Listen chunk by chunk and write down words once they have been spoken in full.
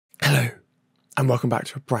Hello, and welcome back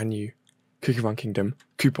to a brand new Cookie Run Kingdom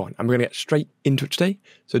coupon. And we're going to get straight into it today,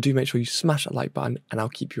 so do make sure you smash that like button, and I'll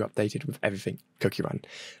keep you updated with everything Cookie Run.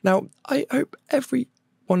 Now, I hope every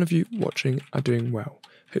one of you watching are doing well.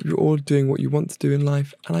 Hope you're all doing what you want to do in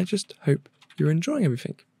life, and I just hope you're enjoying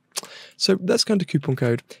everything. So let's go into coupon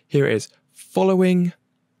code. Here it is. Following.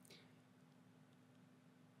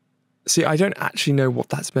 See, I don't actually know what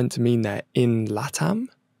that's meant to mean there in LATAM.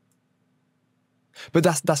 But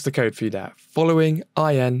that's the code for you there. Following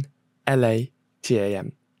INLATAM. You're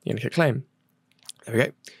going to click claim. There we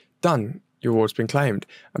go. Done. Your reward's been claimed.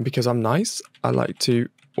 And because I'm nice, I like to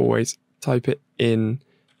always type it in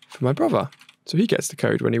for my brother, so he gets the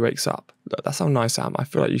code when he wakes up. Look, that's how nice I am. I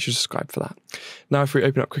feel like you should subscribe for that. Now, if we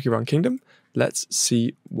open up Cookie Run Kingdom, let's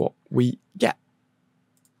see what we get.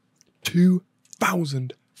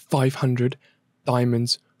 2,500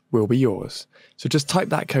 diamonds will be yours. So just type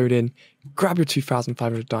that code in, grab your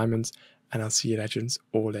 2,500 diamonds, and I'll see you legends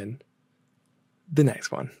all in the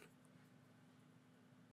next one.